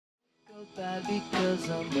Bad because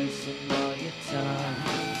I'm wasting all your time.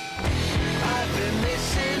 I've been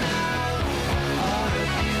missing out on a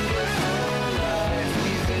beautiful life.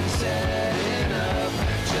 We've been setting up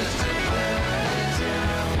just to burn it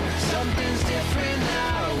down. Something's different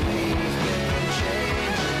now. We've been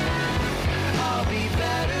changing. I'll be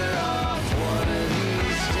better off one of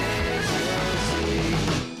these days. You'll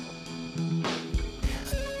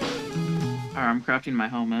see. Alright, I'm crafting my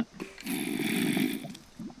helmet.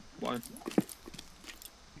 Why?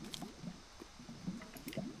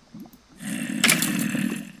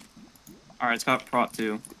 Alright, it's got prot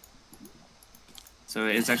too. So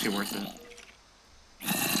it's actually worth it.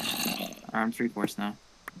 Alright, I'm 3/4 now.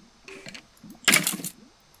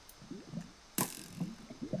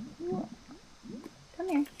 Come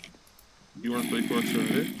here. You weren't 3/4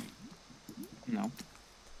 already? No.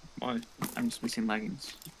 Why? I'm just missing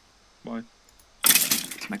leggings. Why?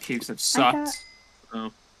 My caves have sucked.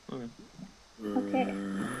 Oh, okay. Okay.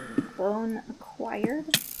 Bone acquired.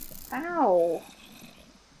 Ow.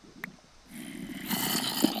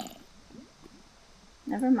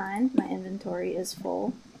 Never mind, my inventory is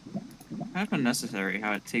full. Kind of unnecessary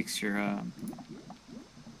how it takes your water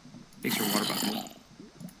bottle.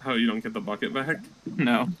 How, you don't get the bucket back?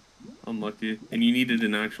 No. Unlucky. And you needed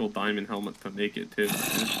an actual diamond helmet to make it too.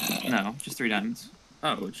 No, just 3 diamonds.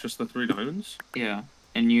 Oh, it's just the 3 diamonds? Yeah.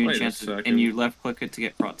 And you Wait a enchanted, second. and you left click it to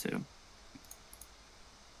get prot 2.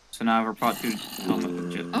 So now I have a prot 2 helmet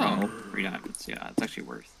with just 3 diamonds. Yeah, it's actually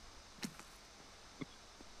worth.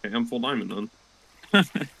 Okay, I'm full diamond then. I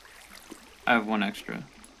have 1 extra.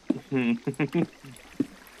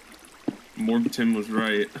 Morbton was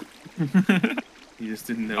right. He just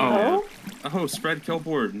didn't know. Oh? Yet. Oh, spread kill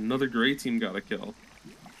board. Another gray team got a kill.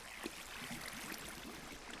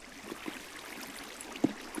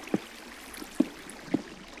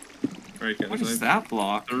 Alright guys, What I is have that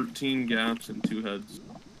block? 13 gaps and 2 heads.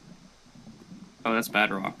 Oh, that's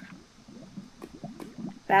bad rock.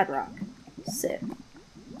 Bad rock. Sit.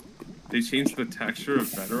 They changed the texture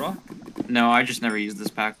of bedrock? No, I just never used this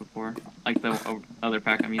pack before. Like the other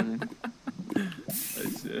pack I'm using. I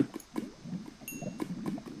see.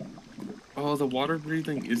 Oh, the water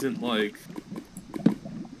breathing isn't like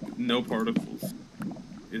no particles.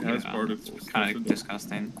 It has particles. It's kind of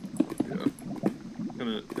disgusting. Yeah.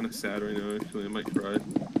 Kind of sad right now. Actually, I might cry.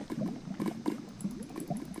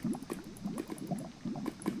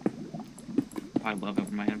 I love it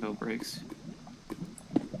when my anvil breaks.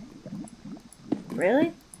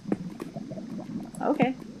 Really?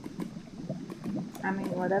 Okay. I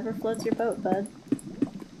mean, whatever floats your boat, bud.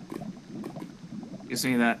 Gives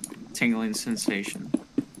me that tingling sensation.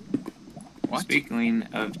 What? Speaking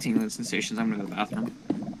of tingling sensations, I'm gonna go to the bathroom.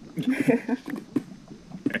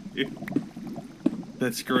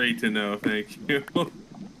 That's great to know, thank you.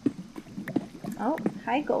 Oh,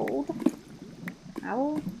 hi, gold. I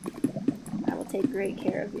will take great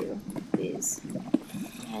care of you, please.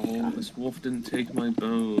 Oh, this wolf didn't take my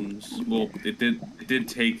bones. Well, it did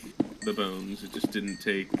take the bones. It just didn't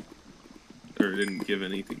take, or it didn't give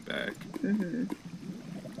anything back. Mm-hmm.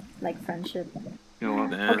 Like friendship. Go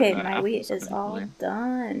up. Okay, my wheat is all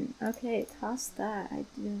done. Okay, toss that. I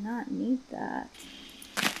do not need that.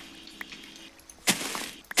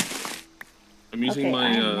 I'm using Okay, my,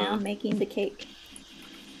 I am now making the cake.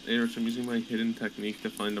 Eric, I'm using my hidden technique to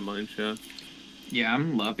find a mine shaft. Yeah,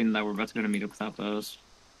 I'm loving that we're about to go to meet up without those.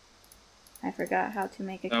 I forgot how to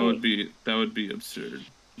make a That cake. would be absurd.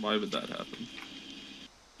 Why would that happen?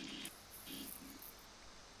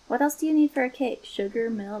 What else do you need for a cake? Sugar,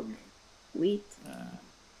 milk, wheat,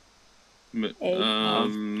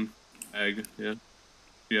 egg? Egg, yeah. Do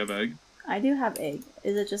you have egg? I do have egg.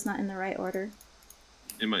 Is it just not in the right order?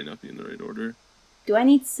 It might not be in the right order. Do I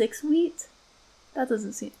need 6 wheat? That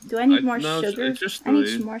doesn't seem... Do I need more sugar? It's just 3. I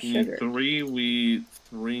need more sugar. 3 wheat,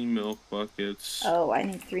 3 milk buckets. Oh, I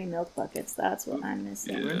need 3 milk buckets. That's what I'm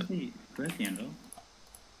missing. Yeah. Where's the anvil?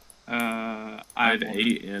 I have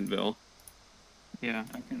 8 anvil. Yeah.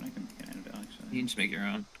 I can make an anvil, actually. You can just make your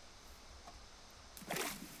own.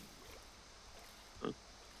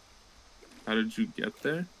 How did you get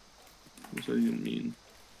there? What does that even mean?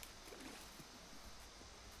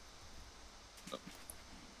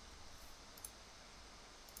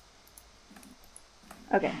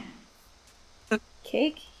 Okay.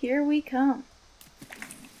 Cake, here we come.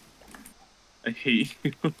 I hate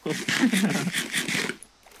you.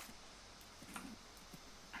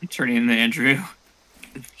 I'm turning into Andrew.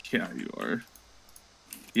 Yeah, you are.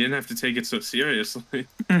 You didn't have to take it so seriously.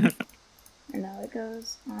 No, it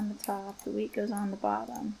goes on the top, the wheat goes on the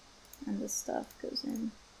bottom, and the stuff goes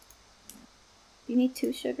in. You need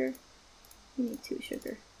 2 sugar? You need 2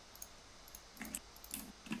 sugar.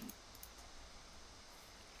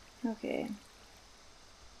 Okay.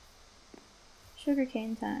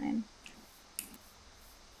 Sugarcane time.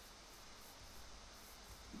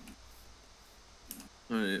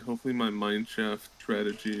 Alright, hopefully my mineshaft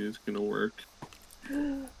strategy is gonna work.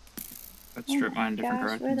 Let's Oh strip my mine different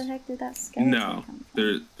gosh, where the directions. heck did that skeleton No, come from?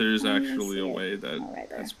 there's I didn't even actually see a it. way that Oh, right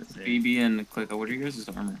there. that's BB and Clico, what are your guys'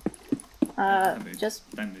 armor? Just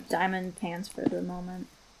Diamond. diamond pants for the moment.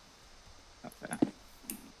 Okay.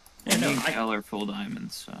 Yeah, no, Me and I, Kel are full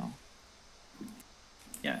diamonds, so.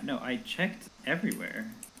 yeah, no, I checked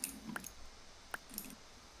everywhere.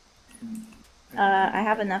 I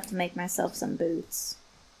have enough to make myself some boots.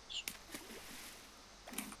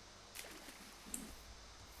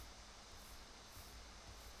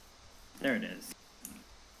 There it is.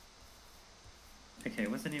 Okay,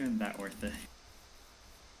 it wasn't even that worth it.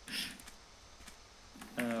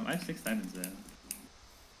 I have 6 diamonds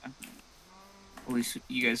though. At least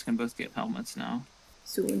you guys can both get helmets now.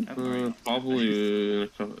 Soon. I've already- probably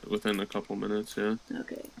within a couple minutes, yeah.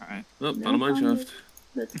 Okay. Alright. Oh, No found a problem. mineshaft.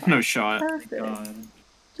 The top. No shot. Perfect. God.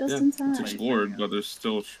 Just Yeah, in it's time. explored, but there's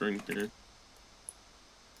still a shrink here.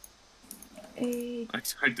 A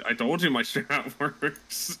I told you my strat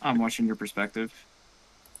works. I'm watching your perspective.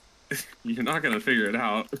 You're not gonna figure it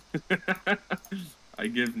out. I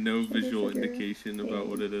give no visual figure indication about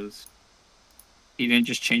what it is. You didn't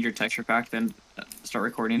just change your texture pack, then start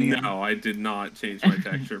recording again? No, I did not change my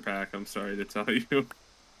texture pack. I'm sorry to tell you.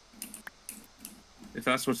 If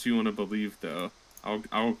that's what you want to believe, though,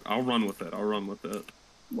 I'll run with it. I'll run with it.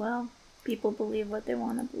 well, people believe what they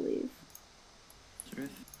want to believe.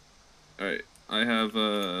 Truth. All right, I have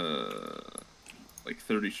like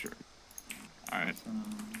 30 string. Alright. So,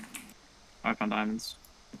 I found diamonds.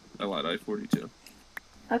 I lied. I have 42.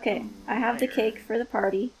 Okay, I have the cake for the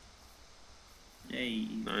party. yay.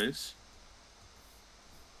 Nice.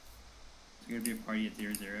 It's gonna be a party at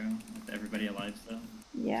 0-0 with everybody alive still.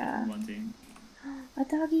 Yeah. One team. A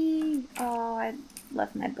doggy! Oh, I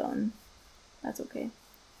left my bone. That's okay.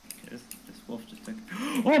 Okay, this wolf just took.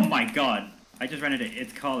 Oh my god! I just ran into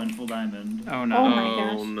its call in full diamond. Oh no. Oh my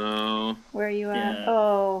Oh gosh. no. Where are you at? Yeah.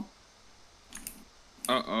 Oh.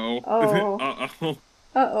 Uh-oh. Oh. Uh-oh.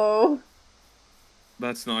 Uh-oh.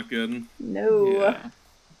 That's not good. No. Yeah.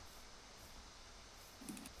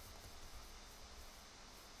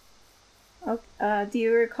 Okay, do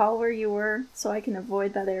you recall where you were so I can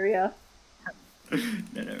avoid that area? No,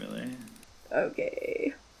 not really.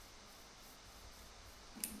 Okay.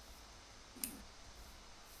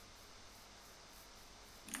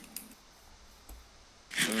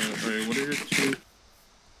 Alright, what are your two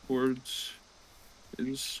chords?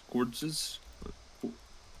 Chords?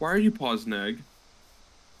 Why are you paused, Nag?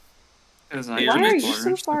 Because Why Why are you explore so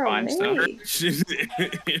just to far find stuff. away?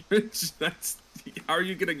 That's how are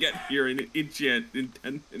you gonna get here in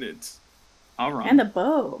 10 minutes? I'll run. And a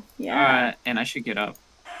bow. Yeah. And I should get up.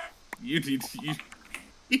 You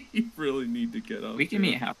really need to get up. We can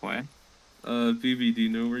meet halfway. BB, do you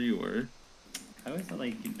know where you were? I was at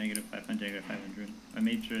like -500, -500. I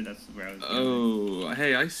made sure that's where I was going. Oh,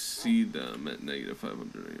 hey, I see them at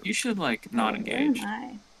 -500. You should, like, not Oh, engage. Where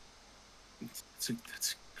am That's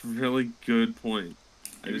a really good point.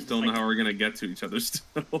 I just don't know how we're gonna get to each other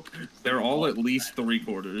still. They're all at least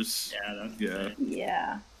 3/4. Yeah, that's Yeah. I?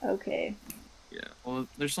 Yeah. Okay. Yeah, Well,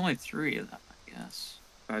 there's only 3 of them, I guess.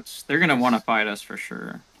 that's. They're gonna want to fight us for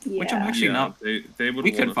sure. Yeah. Which I'm actually not. They would. We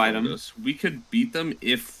could wanna fight 'em. us. We could beat them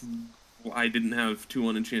if I didn't have 2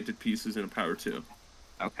 unenchanted pieces and a power 2.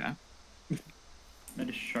 Okay. That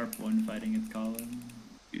is sharp one fighting its column.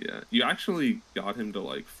 Yeah, you actually got him to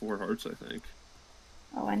like 4 hearts, I think.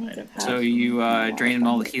 Oh, I need to pass. So you drained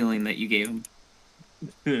all the healing that you gave him.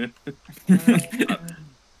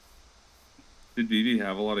 Did BB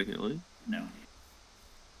have a lot of healing? No.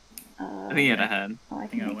 I think he had a head. Oh, I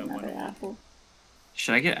think can I make went another one. apple.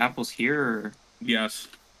 Should I get apples here or... Yes.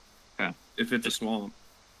 Okay. If it's a swamp.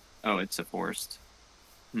 Oh, it's a forest.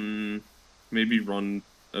 Maybe run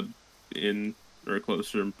in or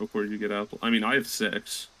closer before you get apple. I mean, I have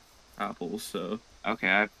 6 apples, so Okay,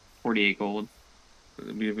 I have 48 gold.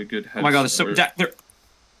 we have a good head Oh my god, there's so... start.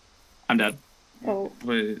 I'm dead. Oh,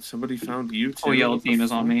 Wait, somebody found you too? Oh, yellow What the team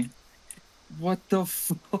is on fuck? me. What the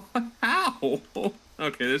fuck? How?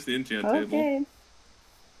 Okay, there's the enchant table. okay.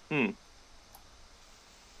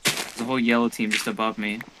 There's a whole yellow team just above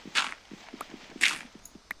me.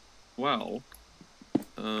 Well,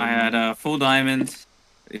 I had a full diamond,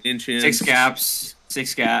 enchant 6 gaps,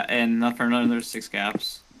 6 gap, and not for another 6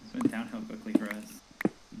 gaps. This went downhill quickly for us.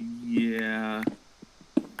 Yeah,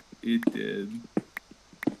 it did.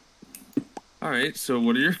 All right. So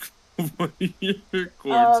what are your What are your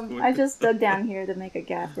cords? I just dug down here to make a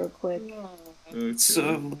gap real quick. Okay.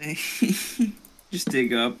 So, just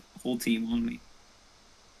dig up. Whole team on me.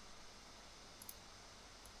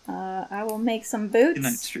 I will make some Good night,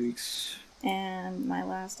 boots streaks. and my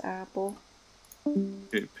last apple.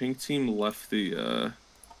 Okay, pink team left the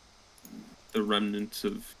remnants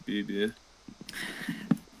of BB.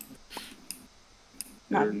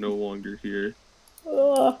 They're no longer here.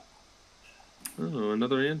 Ugh. Oh,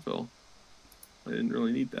 another anvil. I didn't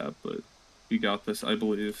really need that, but you got this, I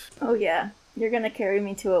believe. Oh yeah, you're gonna carry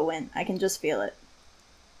me to a win. I can just feel it.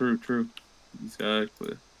 True, true.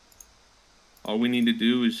 Exactly. All we need to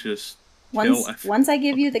do is just kill Once I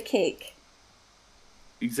give you the cake.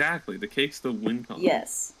 Exactly. The cake's the win column.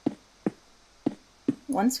 Yes.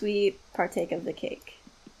 Once we partake of the cake,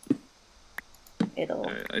 it'll.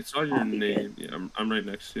 I saw your name. Yeah, I'm right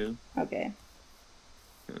next to you. Okay.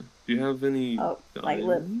 Yeah. Do you have any? Like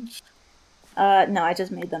lip. diamonds? No, I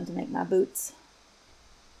just made them to make my boots.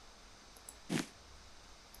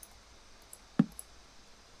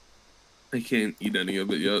 I can't eat any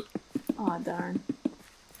of it yet. Aw, darn.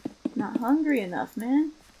 Not hungry enough,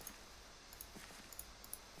 man.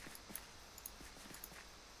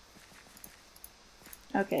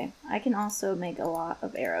 Okay, I can also make a lot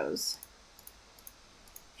of arrows.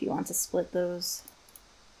 If you want to split those.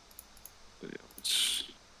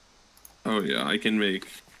 Oh yeah, I can make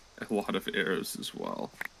a lot of arrows as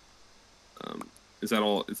well. Is that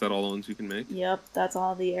all? Is that all the ones you can make? Yep, that's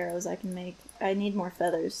all the arrows I can make. I need more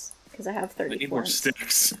feathers because I have 30 I need flints. more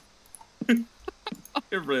sticks.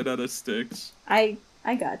 I ran out of sticks. I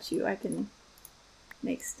got you. I can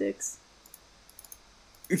make sticks.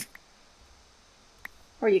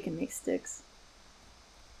 Or you can make sticks.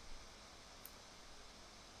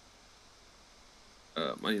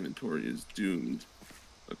 My inventory is doomed.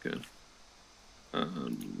 Okay.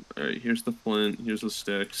 Alright, here's the flint, here's the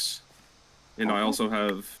sticks. And I also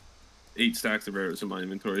have 8 stacks of arrows in my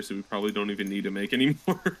inventory, so we probably don't even need to make any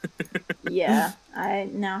more. Yeah, I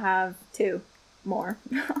now have 2 more.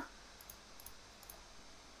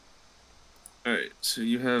 Alright, so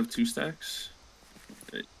you have 2 stacks?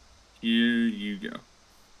 Alright, here you go.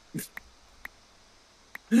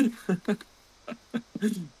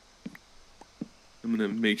 I'm gonna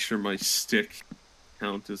make sure my stick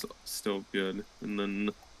count is still good, and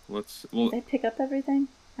then let's. Well, Did I pick up everything?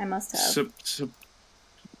 I must have.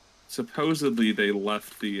 Supposedly they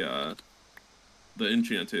left the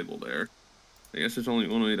enchant table there. I guess there's only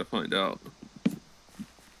one way to find out.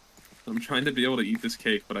 I'm trying to be able to eat this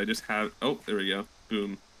cake, but I just have. Oh, there we go.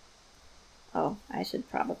 Boom. Oh, I should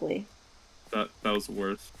probably. That was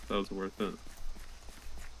worth. That was worth it.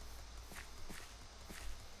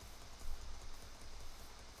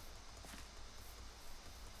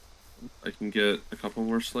 I can get a couple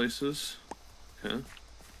more slices. Okay.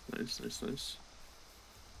 Nice, nice, nice.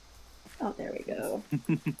 Oh, there we go.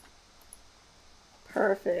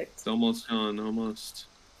 Perfect. It's almost gone, almost.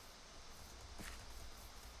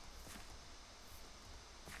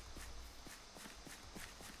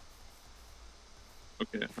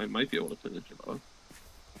 Okay, I might be able to finish it off.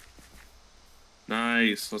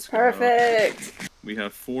 Nice, let's go. Perfect. We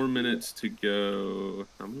have 4 minutes to go.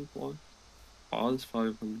 How many blocks? Pause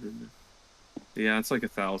 500. Yeah, it's like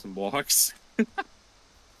 1,000 blocks.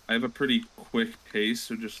 I have a pretty quick pace,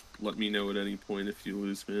 so just let me know at any point if you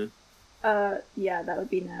lose me. Yeah, that would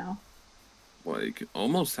be now. Like,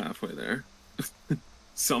 almost halfway there.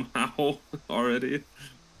 Somehow, already.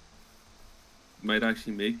 Might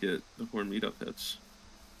actually make it before meetup hits.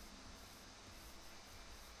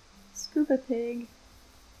 Scuba pig.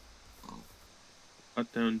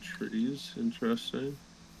 Cut down trees, interesting.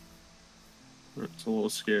 That's a little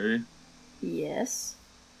scary. Yes,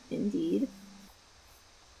 indeed.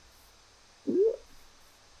 Ooh.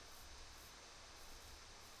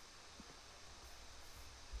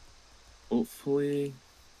 Hopefully,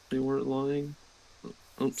 they weren't lying.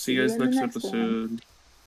 Oh, see See you guys you in the next next one. episode.